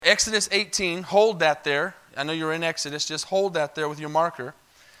Exodus 18, hold that there. I know you're in Exodus. Just hold that there with your marker.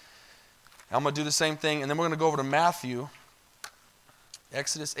 I'm going to do the same thing, and then we're going to go over to Matthew.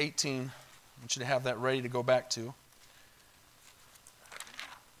 Exodus 18. I want you to have that ready to go back to.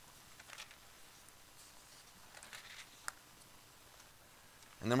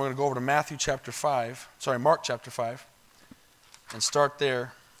 And then we're going to go over to Mark chapter 5, and start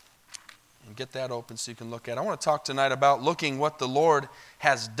there and get that open so you can look at it. I want to talk tonight about looking what the Lord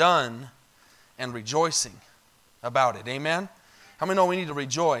has done and rejoicing about it. Amen? How many know we need to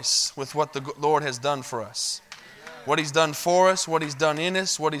rejoice with what the Lord has done for us? What He's done for us, what He's done in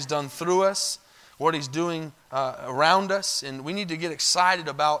us, what He's done through us, what He's doing around us. And we need to get excited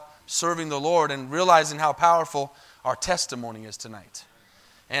about serving the Lord and realizing how powerful our testimony is tonight.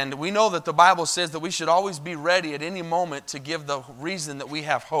 And we know that the Bible says that we should always be ready at any moment to give the reason that we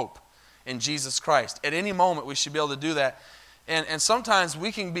have hope in Jesus Christ. At any moment we should be able to do that. And sometimes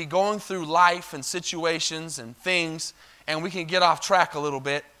we can be going through life and situations and things, and we can get off track a little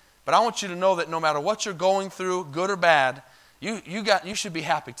bit. But I want you to know that no matter what you're going through, good or bad, you should be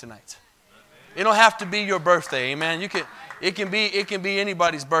happy tonight. It don't have to be your birthday, amen. It can be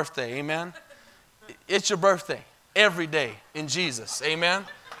anybody's birthday, amen. It's your birthday every day in Jesus, amen.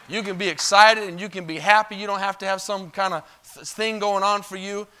 You can be excited and you can be happy. You don't have to have some kind of thing going on for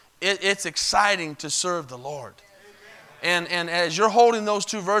you. It's exciting to serve the Lord. And as you're holding those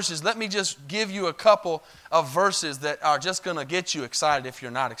two verses, let me just give you a couple of verses that are just going to get you excited if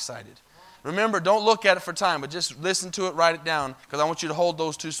you're not excited. Remember, don't look at it for time, but just listen to it, write it down, because I want you to hold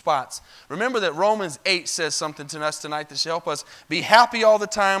those two spots. Remember that Romans 8 says something to us tonight that should help us be happy all the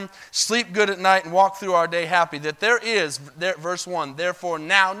time, sleep good at night, and walk through our day happy. That there is, verse 1, therefore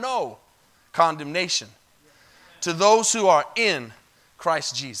now no condemnation to those who are in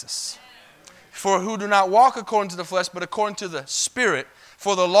Christ Jesus. For who do not walk according to the flesh, but according to the Spirit.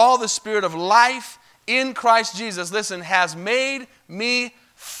 For the law of the Spirit of life in Christ Jesus, listen, has made me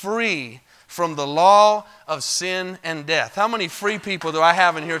free from the law of sin and death. How many free people do I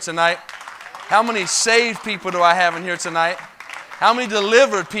have in here tonight? How many saved people do I have in here tonight? How many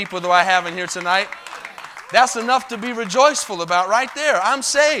delivered people do I have in here tonight? That's enough to be rejoiceful about right there. I'm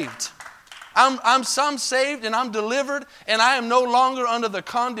saved. I'm saved and I'm delivered, and I am no longer under the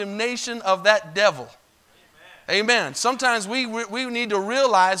condemnation of that devil. Amen. Sometimes we need to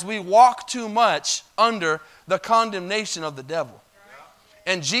realize we walk too much under the condemnation of the devil.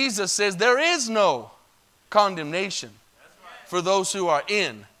 And Jesus says there is no condemnation for those who are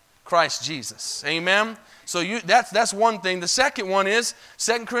in Christ Jesus. Amen. So that's one thing. The second one is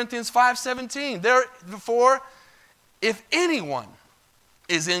 2 Corinthians 5:17. Therefore, if anyone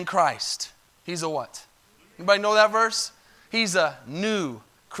is in Christ, he's a what? Anybody know that verse? He's a new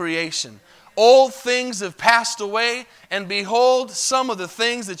creation. Old things have passed away, and behold, some of the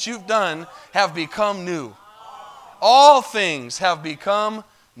things that you've done have become new. All things have become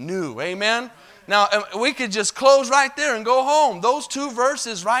new. Amen? Now, we could just close right there and go home. Those two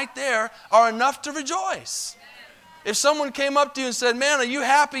verses right there are enough to rejoice. If someone came up to you and said, man, are you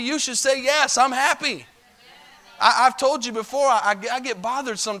happy? You should say, yes, I'm happy. I've told you before, I get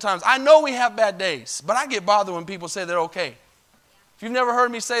bothered sometimes. I know we have bad days, but I get bothered when people say they're okay. If you've never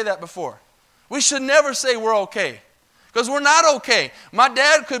heard me say that before, we should never say we're okay, because we're not okay. My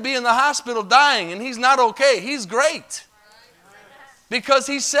dad could be in the hospital dying, and he's not okay. He's great because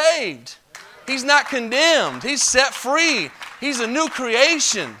he's saved. He's not condemned. He's set free. He's a new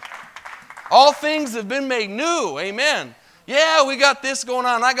creation. All things have been made new. Amen. Yeah, we got this going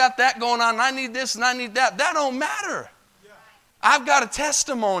on, I got that going on, I need this and I need that. That don't matter. I've got a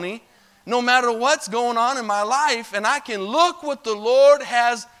testimony no matter what's going on in my life, and I can look what the Lord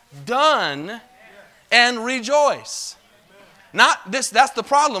has done and rejoice. That's the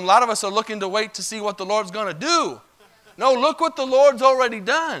problem. A lot of us are looking to wait to see what the Lord's going to do. No, look what the Lord's already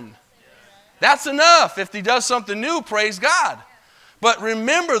done. That's enough. If He does something new, praise God. But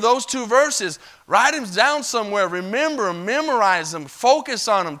remember those two verses. Write them down somewhere. Remember them, memorize them, focus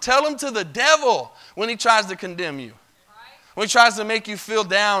on them. Tell them to the devil when he tries to condemn you. When he tries to make you feel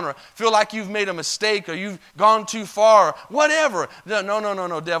down or feel like you've made a mistake or you've gone too far or whatever.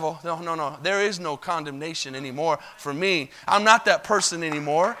 No, devil. No. There is no condemnation anymore for me. I'm not that person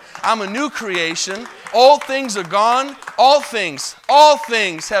anymore. I'm a new creation. Old things are gone. All things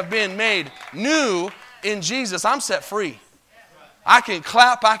have been made new in Jesus. I'm set free. I can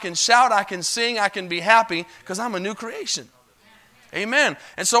clap, I can shout, I can sing, I can be happy because I'm a new creation. Amen.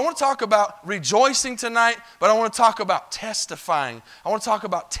 And so I want to talk about rejoicing tonight, but I want to talk about testifying. I want to talk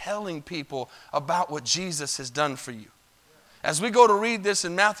about telling people about what Jesus has done for you. As we go to read this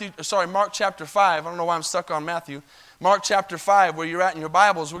in Mark chapter 5, I don't know why I'm stuck on Matthew, Mark chapter 5, where you're at in your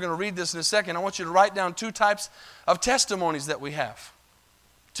Bibles. We're going to read this in a second. I want you to write down 2 types of testimonies that we have.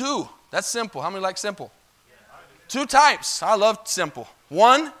 2. That's simple. How many like simple? 2 types. I love simple.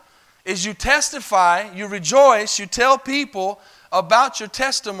 1 is you testify, you rejoice, you tell people about your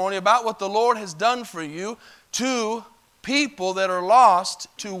testimony, about what the Lord has done for you, to people that are lost,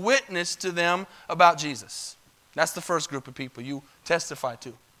 to witness to them about Jesus. That's the first group of people you testify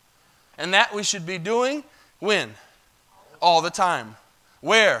to. And that we should be doing when? All the time.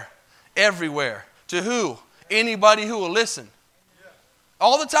 Where? Everywhere. To who? Anybody who will listen.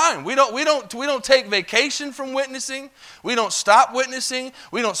 All the time. We don't take vacation from witnessing. We don't stop witnessing.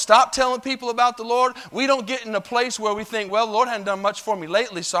 We don't stop telling people about the Lord. We don't get in a place where we think, well, the Lord hasn't done much for me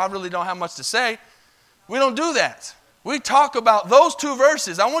lately, so I really don't have much to say. We don't do that. We talk about those 2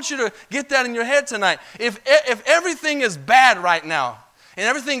 verses. I want you to get that in your head tonight. If everything is bad right now, and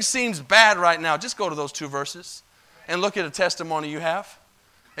everything seems bad right now, just go to those 2 verses and look at a testimony you have.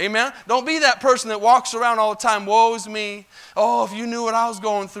 Amen? Don't be that person that walks around all the time, woe is me. Oh, if you knew what I was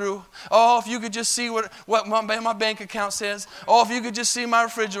going through. Oh, if you could just see what my bank account says. Oh, if you could just see my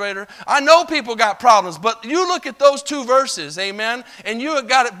refrigerator. I know people got problems, but you look at those 2 verses, amen, and you have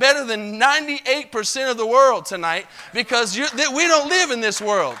got it better than 98% of the world tonight, because we don't live in this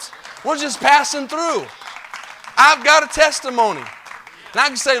world. We're just passing through. I've got a testimony. And I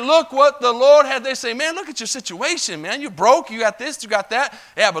can say, look what the Lord had. They say, man, look at your situation, man. You're broke, you got this, you got that.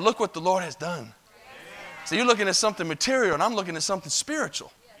 Yeah, but look what the Lord has done. Yeah. So you're looking at something material, and I'm looking at something spiritual.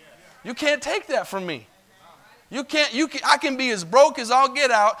 You can't take that from me. I can be as broke as I'll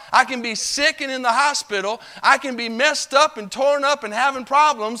get out. I can be sick and in the hospital. I can be messed up and torn up and having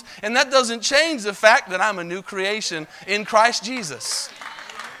problems, and that doesn't change the fact that I'm a new creation in Christ Jesus.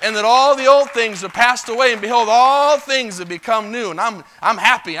 And that all the old things are passed away, and behold, all things have become new. And I'm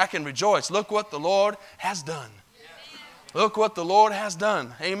happy. I can rejoice. Look what the Lord has done. Look what the Lord has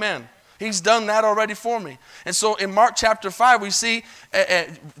done. Amen. He's done that already for me. And so in Mark chapter 5, we see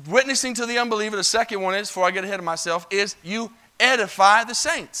witnessing to the unbeliever. The second one is, before I get ahead of myself, is you edify the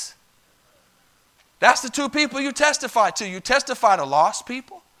saints. That's the 2 people you testify to. You testify to lost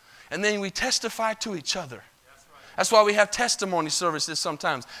people, and then we testify to each other. That's why we have testimony services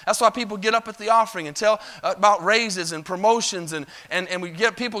sometimes. That's why people get up at the offering and tell about raises and promotions. And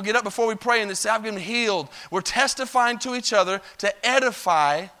people get up before we pray and they say, I've been healed. We're testifying to each other to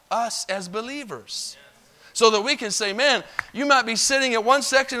edify us as believers. So that we can say, man, you might be sitting at one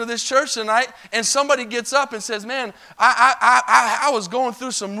section of this church tonight, and somebody gets up and says, man, I was going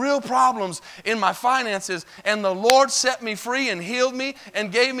through some real problems in my finances, and the Lord set me free and healed me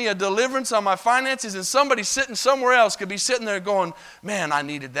and gave me a deliverance on my finances. And somebody sitting somewhere else could be sitting there going, man, I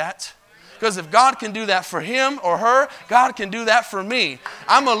needed that. Because if God can do that for him or her, God can do that for me.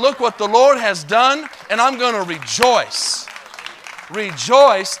 I'm going to look what the Lord has done, and I'm going to rejoice.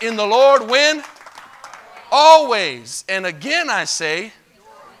 Rejoice in the Lord when? Always. And again I say,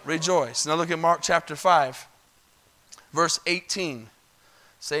 rejoice. Now look at Mark chapter 5, verse 18.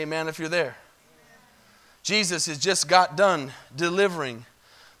 Say amen if you're there. Jesus has just got done delivering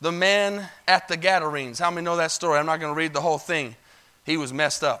the man at the Gadarenes. How many know that story? I'm not going to read the whole thing. He was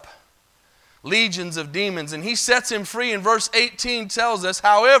messed up. Legions of demons. And he sets him free. And verse 18 tells us,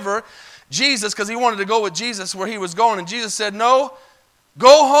 however, Jesus, because he wanted to go with Jesus where he was going. And Jesus said, no,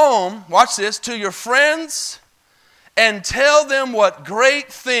 go home, watch this, to your friends and tell them what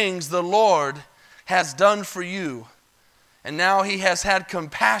great things the Lord has done for you. And now he has had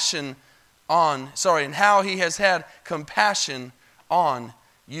compassion on, and how he has had compassion on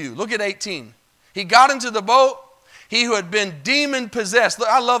you. Look at 18. He got into the boat, he who had been demon possessed. Look,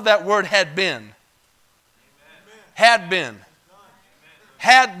 I love that word had been. Amen. Had been.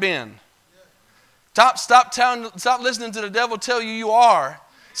 Had been. Stop listening to the devil tell you you are.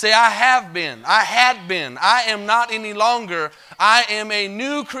 Say, I have been. I had been. I am not any longer. I am a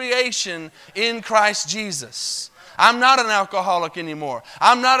new creation in Christ Jesus. I'm not an alcoholic anymore.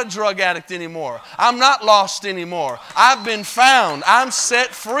 I'm not a drug addict anymore. I'm not lost anymore. I've been found. I'm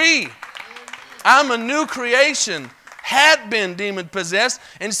set free. I'm a new creation. Had been demon possessed,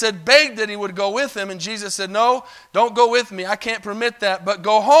 and said, begged that he would go with him. And Jesus said, no, don't go with me. I can't permit that. But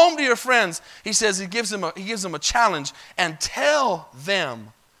go home to your friends. He says, he gives them a challenge, and tell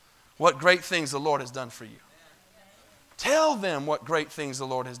them what great things the Lord has done for you. Tell them what great things the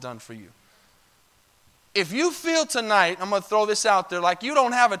Lord has done for you. If you feel tonight, I'm going to throw this out there, like you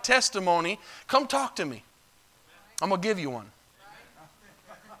don't have a testimony, come talk to me. I'm going to give you one.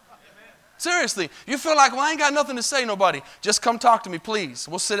 Seriously, you feel like, well, I ain't got nothing to say, nobody. Just come talk to me, please.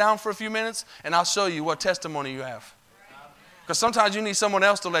 We'll sit down for a few minutes, and I'll show you what testimony you have. Because sometimes you need someone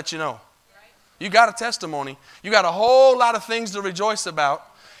else to let you know. You got a testimony. You got a whole lot of things to rejoice about.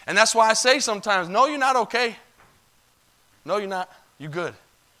 And that's why I say sometimes, no, you're not okay. No, you're not. You're good.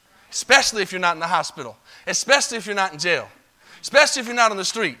 Especially if you're not in the hospital. Especially if you're not in jail. Especially if you're not on the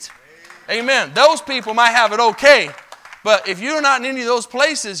street. Amen. Those people might have it okay. But if you're not in any of those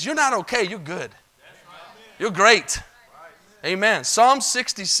places, you're not okay. You're good. You're great. Amen. Psalm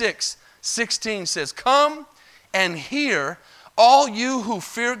 66:16 says, come and hear, all you who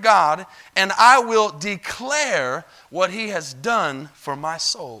fear God, and I will declare what he has done for my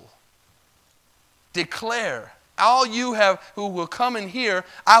soul. Declare. All you who will come and hear,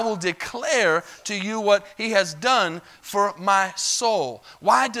 I will declare to you what he has done for my soul.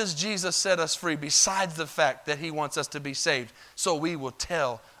 Why does Jesus set us free besides the fact that he wants us to be saved? So we will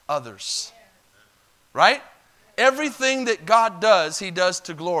tell others. Right? Everything that God does, he does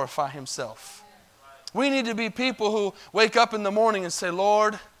to glorify himself. We need to be people who wake up in the morning and say,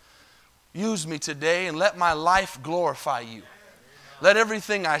 Lord, use me today and let my life glorify you. Let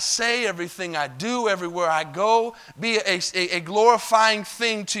everything I say, everything I do, everywhere I go, be a glorifying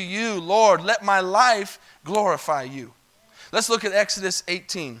thing to you. Lord, let my life glorify you. Let's look at Exodus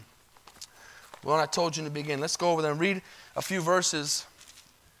 18. Well, I told you in the beginning. Let's go over there and read a few verses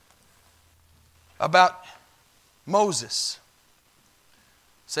about Moses.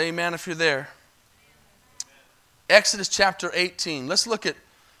 Say amen if you're there. Exodus chapter 18. Let's look at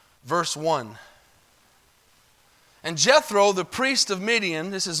verse 1. And Jethro, the priest of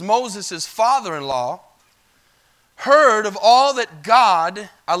Midian, this is Moses' father-in-law, heard of all that God,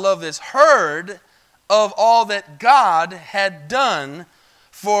 I love this, heard of all that God had done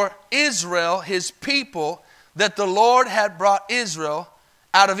for Israel, his people, that the Lord had brought Israel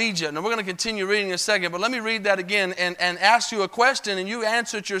out of Egypt. Now we're going to continue reading in a second, but let me read that again and ask you a question and you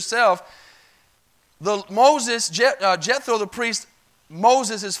answer it yourself. Jethro, the priest,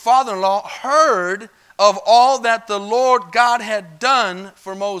 Moses, his father-in-law, heard of all that the Lord God had done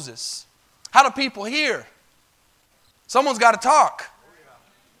for Moses. How do people hear? Someone's got to talk.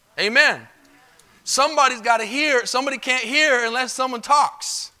 Amen. Somebody's got to hear. Somebody can't hear unless someone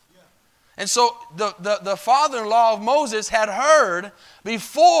talks. And so the father-in-law of Moses had heard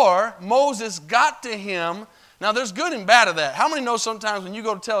before Moses got to him. Now there's good and bad of that. How many know sometimes when you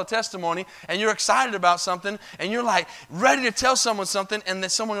go to tell a testimony and you're excited about something and you're like ready to tell someone something and then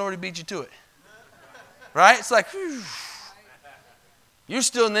someone already beat you to it? Right? It's like, whew.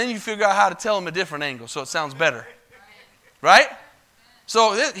 And then you figure out how to tell them a different angle so it sounds better. Right?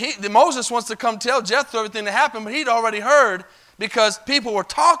 So Moses wants to come tell Jethro everything that happened, but he'd already heard because people were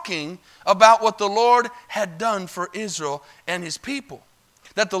talking about what the Lord had done for Israel and his people.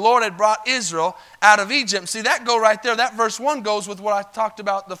 That the Lord had brought Israel out of Egypt. See, that go right there, that verse 1 goes with what I talked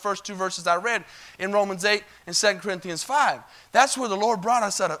about the first two verses I read in Romans 8 and 2 Corinthians 5. That's where the Lord brought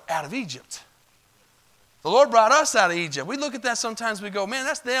us out of Egypt. The Lord brought us out of Egypt. We look at that sometimes, we go, man,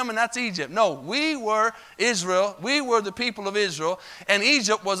 that's them and that's Egypt. No, we were Israel. We were the people of Israel. And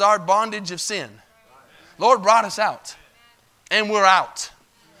Egypt was our bondage of sin. The Lord brought us out. And we're out.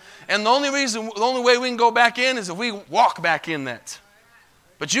 And the only way we can go back in is if we walk back in that.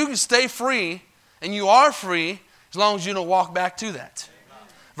 But you can stay free, and you are free, as long as you don't walk back to that.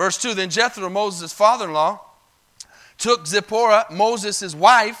 Verse 2, then Jethro, Moses' father-in-law, took Zipporah, Moses'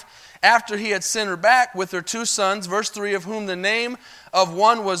 wife, after he had sent her back with her two sons, verse 3, of whom the name of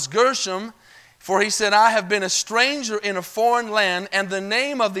one was Gershom, for he said, I have been a stranger in a foreign land, and the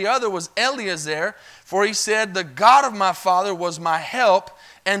name of the other was Eleazar, for he said, the God of my father was my help,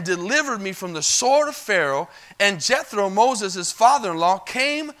 and delivered me from the sword of Pharaoh. And Jethro, Moses' father-in-law,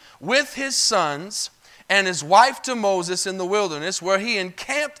 came with his sons and his wife to Moses in the wilderness, where he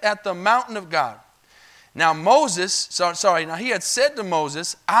encamped at the mountain of God. Now he had said to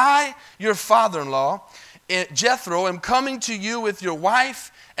Moses, I, your father-in-law, Jethro, am coming to you with your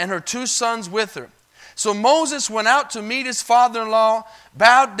wife and her two sons with her. So Moses went out to meet his father-in-law,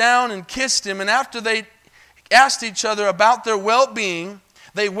 bowed down and kissed him, and after they asked each other about their well-being,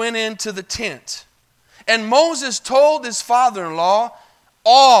 they went into the tent. And Moses told his father-in-law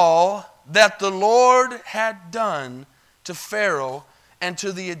all that the Lord had done to Pharaoh and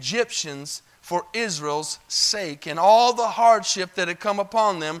to the Egyptians for Israel's sake, and all the hardship that had come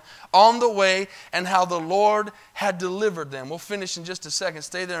upon them on the way, and how the Lord had delivered them. We'll finish in just a second.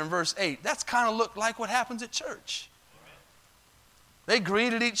 Stay there in verse 8. That's kind of looked like what happens at church. They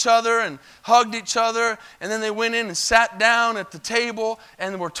greeted each other and hugged each other, and then they went in and sat down at the table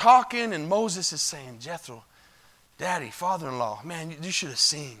and were talking, and Moses is saying, Jethro, Daddy, father-in-law, man, you should have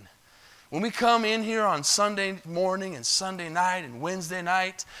seen. When we come in here on Sunday morning and Sunday night and Wednesday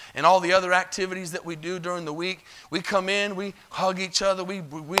night and all the other activities that we do during the week, we come in, we hug each other, we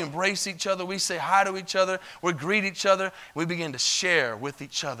embrace each other, we say hi to each other, we greet each other, we begin to share with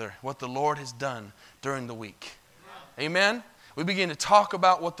each other what the Lord has done during the week. Amen? We begin to talk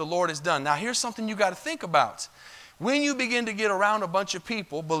about what the Lord has done. Now here's something you got to think about. When you begin to get around a bunch of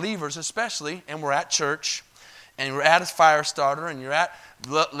people, believers especially, and we're at church, and you're at a fire starter, and you're at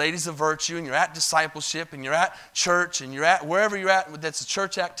Ladies of Virtue, and you're at discipleship, and you're at church, and you're at wherever you're at that's a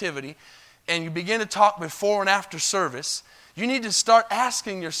church activity, and you begin to talk before and after service, you need to start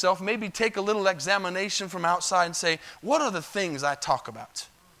asking yourself, maybe take a little examination from outside and say, what are the things I talk about?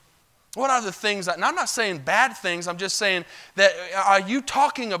 What are the things, and I'm not saying bad things, I'm just saying that are you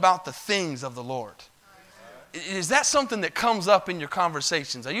talking about the things of the Lord? Is that something that comes up in your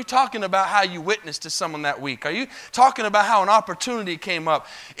conversations? Are you talking about how you witnessed to someone that week? Are you talking about how an opportunity came up?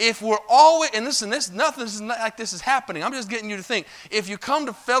 If we're always, and nothing like this is happening. I'm just getting you to think. If you come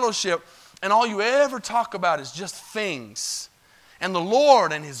to fellowship and all you ever talk about is just things, and the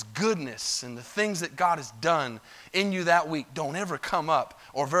Lord and His goodness and the things that God has done in you that week don't ever come up,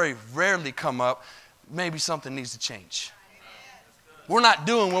 or very rarely come up, maybe something needs to change. We're not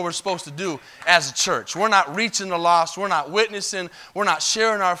doing what we're supposed to do as a church. We're not reaching the lost. We're not witnessing. We're not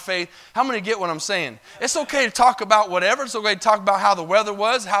sharing our faith. How many get what I'm saying? It's okay to talk about whatever. It's okay to talk about how the weather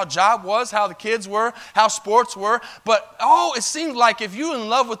was, how job was, how the kids were, how sports were. But, it seems like if you're in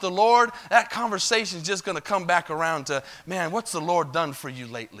love with the Lord, that conversation is just going to come back around to, man, what's the Lord done for you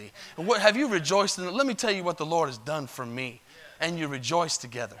lately? What, have you rejoiced in it? Let me tell you what the Lord has done for me. And you rejoice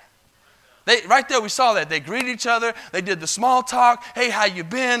together. Right there we saw that. They greeted each other. They did the small talk. Hey, how you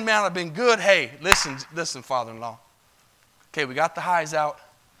been? Man, I've been good. Hey, listen, father-in-law. Okay, we got the highs out.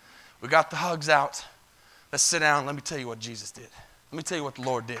 We got the hugs out. Let's sit down. Let me tell you what Jesus did. Let me tell you what the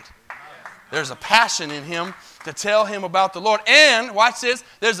Lord did. There's a passion in him to tell him about the Lord. And, watch this,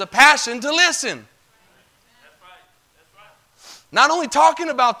 there's a passion to listen. That's right. Not only talking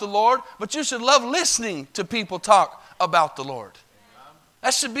about the Lord, but you should love listening to people talk about the Lord.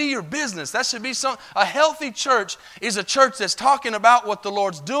 That should be your business. That should be a healthy church is a church that's talking about what the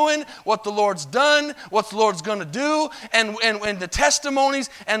Lord's doing, what the Lord's done, what the Lord's going to do, and the testimonies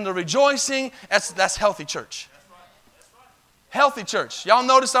and the rejoicing. That's healthy church. Healthy church. Y'all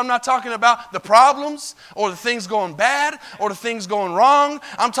notice I'm not talking about the problems or the things going bad or the things going wrong.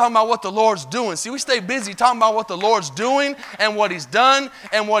 I'm talking about what the Lord's doing. See, we stay busy talking about what the Lord's doing and what He's done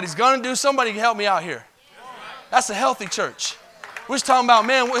and what He's going to do. Somebody help me out here. That's a healthy church. We're just talking about,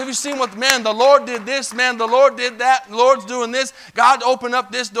 man, have you seen the Lord did this, man, the Lord did that, the Lord's doing this, God opened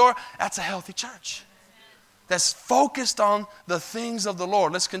up this door. That's a healthy church that's focused on the things of the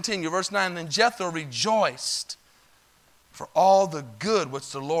Lord. Let's continue. Verse 9, then Jethro rejoiced for all the good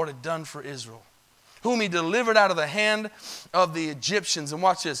which the Lord had done for Israel, whom He delivered out of the hand of the Egyptians. And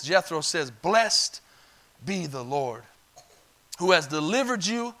watch this, Jethro says, blessed be the Lord, who has delivered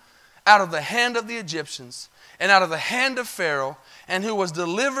you out of the hand of the Egyptians and out of the hand of Pharaoh, and who has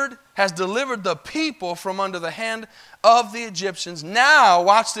delivered the people from under the hand of the Egyptians. Now,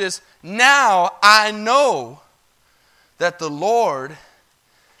 watch this, now I know that the Lord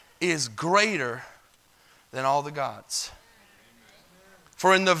is greater than all the gods.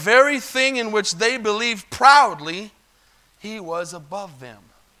 For in the very thing in which they believed proudly, He was above them.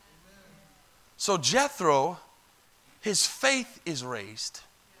 So Jethro, his faith is raised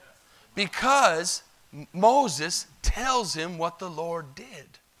because Moses tells him what the Lord did.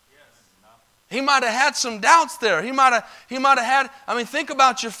 He might have had some doubts there. He might have had, think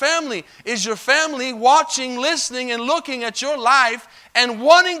about your family. Is your family watching, listening, and looking at your life and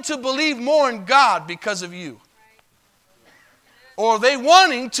wanting to believe more in God because of you? Or are they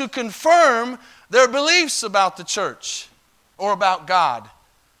wanting to confirm their beliefs about the church or about God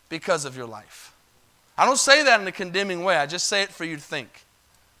because of your life? I don't say that in a condemning way. I just say it for you to think.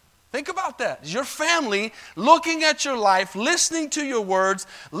 Think about that. Is your family looking at your life, listening to your words,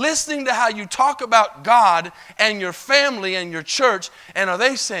 listening to how you talk about God and your family and your church, and are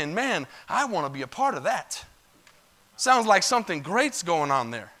they saying, man, I want to be a part of that? Sounds like something great's going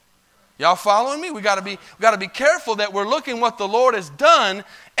on there. Y'all following me? We got to be careful that we're looking what the Lord has done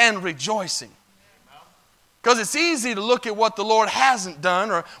and rejoicing. Because it's easy to look at what the Lord hasn't done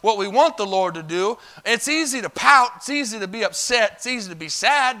or what we want the Lord to do. It's easy to pout. It's easy to be upset. It's easy to be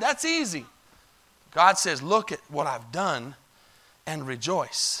sad. That's easy. God says, look at what I've done and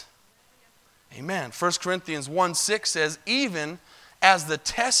rejoice. Amen. 1 Corinthians 1:6 says, even as the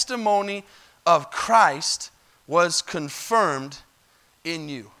testimony of Christ was confirmed in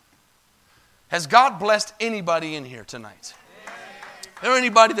you. Has God blessed anybody in here tonight? there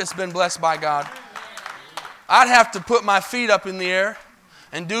anybody that's been blessed by God? I'd have to put my feet up in the air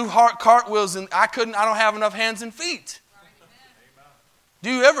and do cartwheels, and I don't have enough hands and feet. Do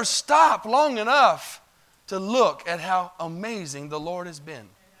you ever stop long enough to look at how amazing the Lord has been?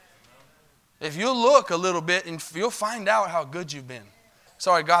 If you look a little bit, and you'll find out how good you've been.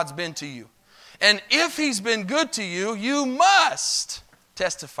 Sorry, God's been to you. And if He's been good to you, you must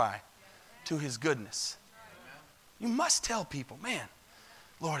testify to His goodness. You must tell people, man,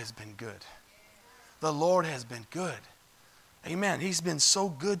 Lord has been good. The Lord has been good. Amen. He's been so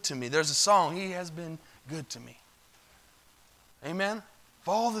good to me. There's a song, He has been good to me. Amen. Of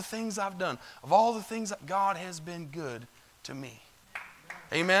all the things I've done, of all the things that God has been good to me.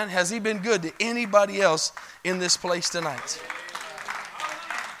 Amen. Has He been good to anybody else in this place tonight?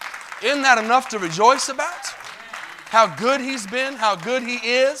 Isn't that enough to rejoice about? How good He's been, how good He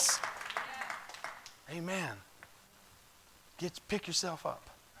is. Amen. Pick yourself up.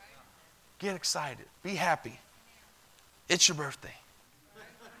 Get excited. Be happy. It's your birthday.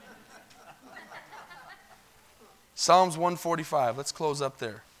 Psalms 145. Let's close up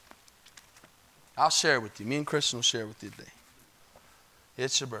there. I'll share with you. Me and Christian will share with you today.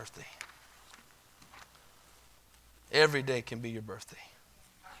 It's your birthday. Every day can be your birthday.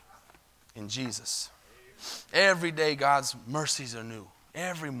 In Jesus. Every day God's mercies are new.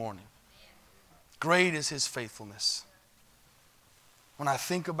 Every morning. Great is His faithfulness. When I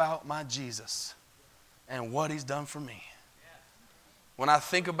think about my Jesus and what He's done for me. When I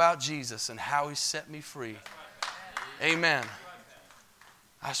think about Jesus and how He set me free. Amen.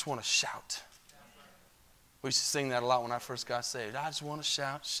 I just want to shout. We used to sing that a lot when I first got saved. I just want to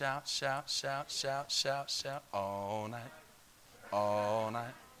shout, shout, shout, shout, shout, shout, shout all night. All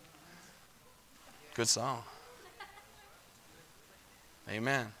night. Good song.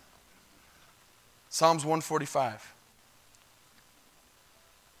 Amen. Psalms 145.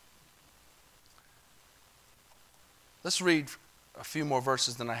 Let's read a few more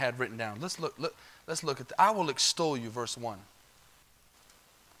verses than I had written down. Let's look at I will extol you, verse 1.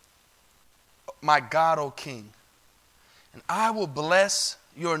 My God, O King, and I will bless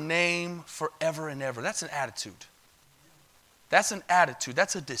your name forever and ever. That's an attitude. That's an attitude.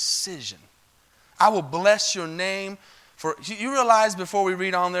 That's a decision. I will bless your name. You realize before we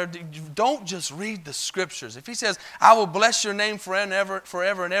read on there, don't just read the scriptures. If He says, I will bless your name forever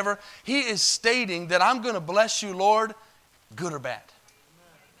and ever, He is stating that I'm going to bless you, Lord, good or bad.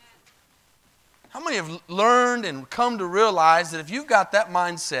 How many have learned and come to realize that if you've got that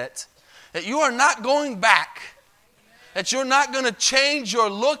mindset, that you are not going back, that you're not going to change your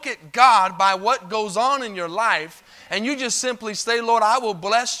look at God by what goes on in your life, and you just simply say, Lord, I will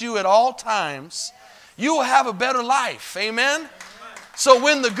bless you at all times, you will have a better life. Amen? So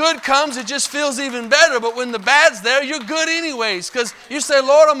when the good comes, it just feels even better. But when the bad's there, you're good anyways. Because you say,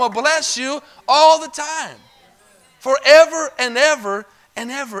 Lord, I'm going to bless you all the time. Forever and ever and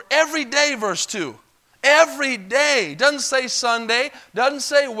ever. Every day, verse 2. Every day. Doesn't say Sunday. Doesn't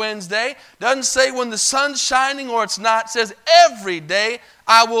say Wednesday. Doesn't say when the sun's shining or it's not. It says every day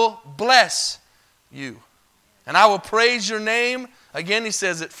I will bless you. And I will praise your name. Again, He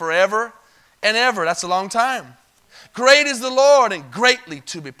says it forever and ever. That's a long time. Great is the Lord and greatly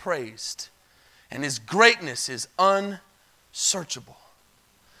to be praised. And His greatness is unsearchable.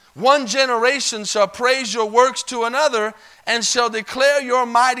 One generation shall praise your works to another and shall declare your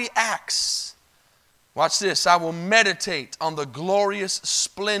mighty acts. Watch this. I will meditate on the glorious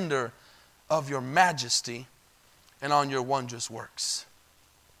splendor of your majesty and on your wondrous works.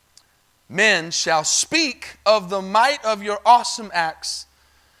 Men shall speak of the might of your awesome acts,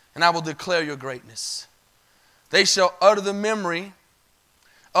 and I will declare your greatness. They shall utter the memory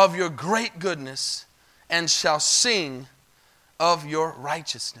of your great goodness and shall sing of your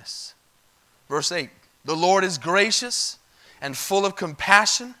righteousness. Verse 8, the Lord is gracious and full of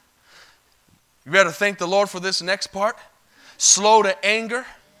compassion. You better thank the Lord for this next part. Slow to anger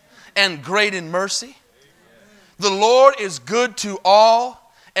and great in mercy. The Lord is good to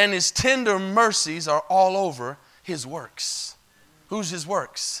all, and His tender mercies are all over His works. Who's His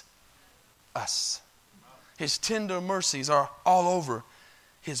works? Us. His tender mercies are all over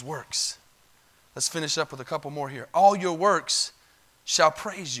His works. Let's finish up with a couple more here. All your works shall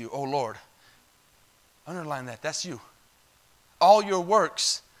praise you, O Lord. Underline that. That's you. All your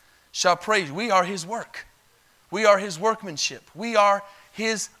works shall praise you. We are His work. We are His workmanship. We are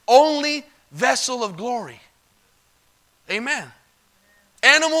His only vessel of glory. Amen.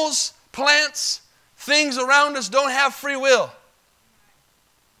 Animals, plants, things around us don't have free will.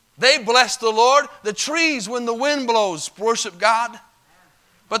 They bless the Lord. The trees, when the wind blows, worship God.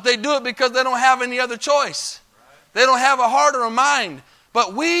 But they do it because they don't have any other choice. They don't have a heart or a mind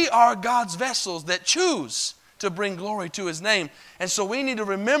But we are God's vessels that choose to bring glory to His name. And so we need to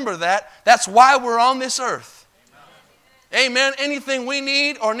remember that. That's why we're on this earth. Amen. Anything we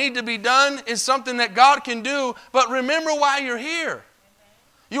need or need to be done is something that God can do. But remember why you're here.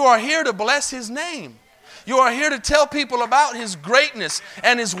 You are here to bless His name. You are here to tell people about His greatness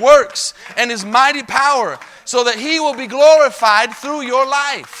and His works and His mighty power so that He will be glorified through your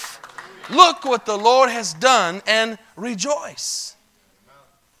life. Look what the Lord has done and rejoice.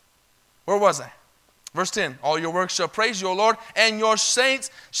 Where was I? Verse 10. All your works shall praise you, O Lord, and your saints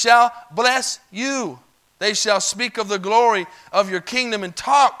shall bless you. They shall speak of the glory of your kingdom and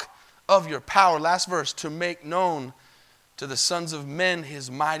talk of your power. Last verse. To make known to the sons of men His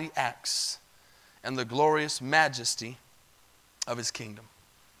mighty acts and the glorious majesty of His kingdom.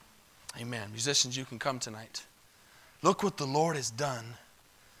 Amen. Musicians, you can come tonight. Look what the Lord has done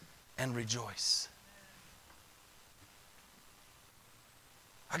and rejoice.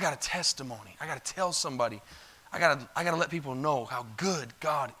 I got a testimony. I got to tell somebody. I got to let people know how good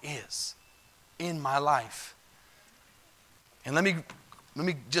God is in my life. And let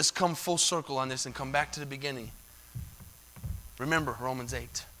me just come full circle on this and come back to the beginning. Remember Romans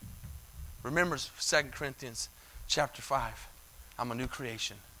 8. Remember 2 Corinthians chapter 5. I'm a new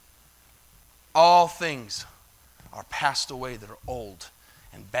creation. All things are passed away that are old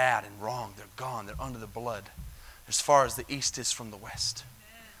and bad and wrong. They're gone. They're under the blood. As far as the east is from the west.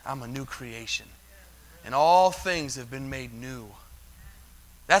 I'm a new creation. And all things have been made new.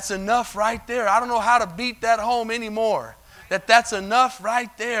 That's enough right there. I don't know how to beat that home anymore. That's enough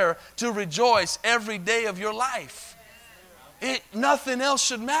right there to rejoice every day of your life. Nothing else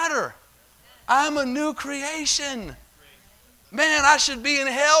should matter. I'm a new creation. Man, I should be in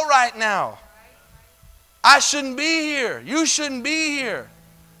hell right now. I shouldn't be here. You shouldn't be here.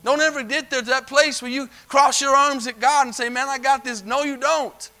 Don't ever get there to that place where you cross your arms at God and say, man, I got this. No, you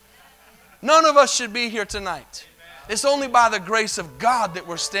don't. None of us should be here tonight. It's only by the grace of God that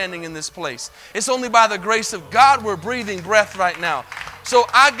we're standing in this place. It's only by the grace of God we're breathing breath right now. So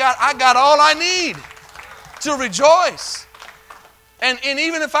I got all I need to rejoice. And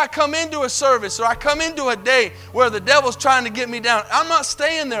even if I come into a service or I come into a day where the devil's trying to get me down, I'm not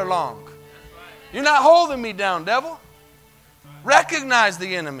staying there long. You're not holding me down, devil. Recognize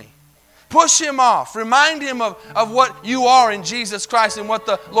the enemy. Push him off. Remind him of what you are in Jesus Christ and what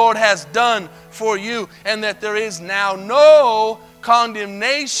the Lord has done for you, and that there is now no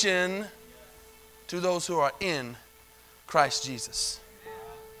condemnation to those who are in Christ Jesus,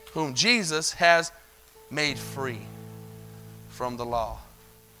 whom Jesus has made free from the law.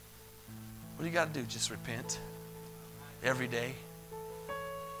 What do you got to do? Just repent every day.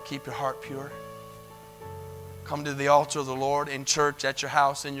 Keep your heart pure. Come to the altar of the Lord in church, at your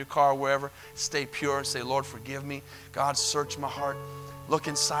house, in your car, wherever. Stay pure and say, Lord, forgive me. God, search my heart. Look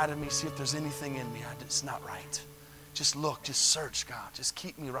inside of me. See if there's anything in me. It's not right. Just look. Just search, God. Just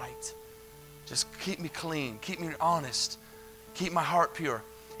keep me right. Just keep me clean. Keep me honest. Keep my heart pure.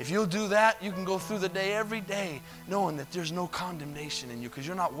 If you'll do that, you can go through the day every day knowing that there's no condemnation in you because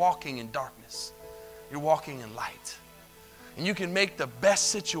you're not walking in darkness. You're walking in light. And you can make the best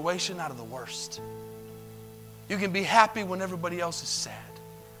situation out of the worst. You can be happy when everybody else is sad.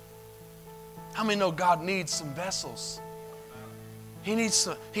 How many know God needs some vessels? He needs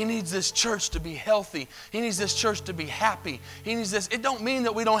this church to be healthy. He needs this church to be happy. He needs this. It don't mean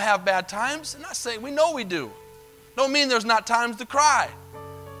that we don't have bad times. I'm not saying, we know we do. Don't mean there's not times to cry.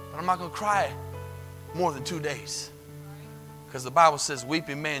 But I'm not going to cry more than 2 days. Because the Bible says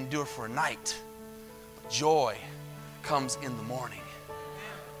weeping may endure for a night, but joy comes in the morning.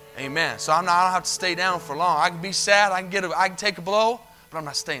 Amen. So I don't have to stay down for long. I can be sad. I can take a blow, but I'm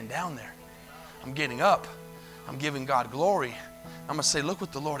not staying down there. I'm getting up. I'm giving God glory. I'm going to say, look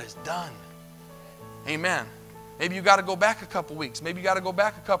what the Lord has done. Amen. Maybe you got to go back a couple weeks. Maybe you got to go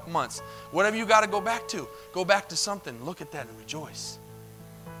back a couple months. Whatever you got to go back to something. Look at that and rejoice.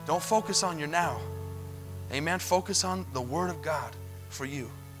 Don't focus on your now. Amen. Focus on the Word of God for you.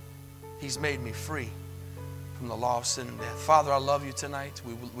 He's made me free from the law of sin and death. Father, I love you tonight.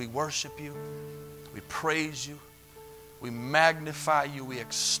 We worship you. We praise you. We magnify you. We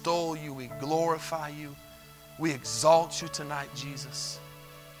extol you. We glorify you. We exalt you tonight, Jesus.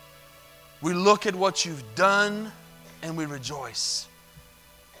 We look at what you've done and we rejoice.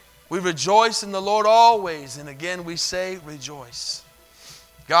 We rejoice in the Lord always. And again, we say rejoice.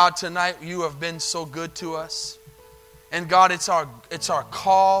 God, tonight you have been so good to us. And God, it's our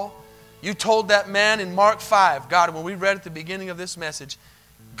call. You told that man in Mark 5, God, when we read at the beginning of this message,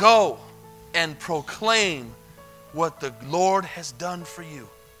 go and proclaim what the Lord has done for you.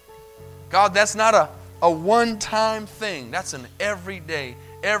 God, that's not a one-time thing. That's an everyday,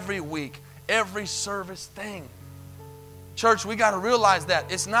 every week, every service thing. Church, we got to realize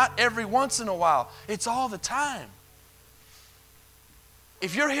that. It's not every once in a while. It's all the time.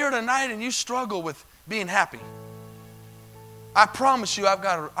 If you're here tonight and you struggle with being happy, I promise you I've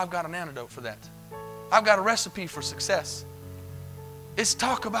got an antidote for that. I've got a recipe for success. It's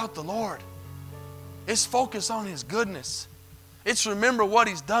talk about the Lord. It's focus on His goodness. It's remember what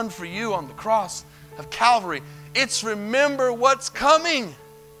He's done for you on the cross of Calvary. It's remember what's coming,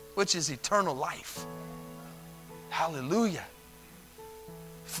 which is eternal life. Hallelujah.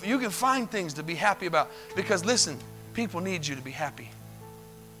 You can find things to be happy about. Because listen, people need you to be happy.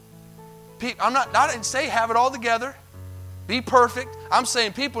 I didn't say have it all together. Be perfect. I'm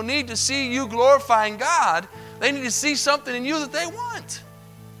saying people need to see you glorifying God. They need to see something in you that they want.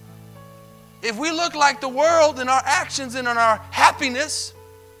 If we look like the world in our actions and in our happiness,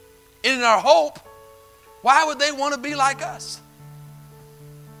 and in our hope, why would they want to be like us?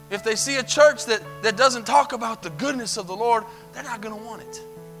 If they see a church that doesn't talk about the goodness of the Lord, they're not going to want it.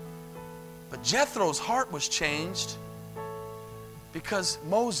 But Jethro's heart was changed because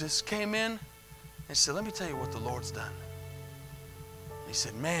Moses came in and said, let me tell you what the Lord's done. He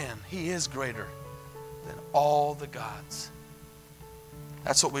said, man, He is greater than all the gods.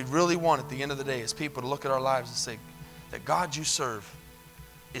 That's what we really want at the end of the day, is people to look at our lives and say that God you serve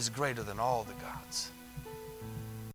is greater than all the gods.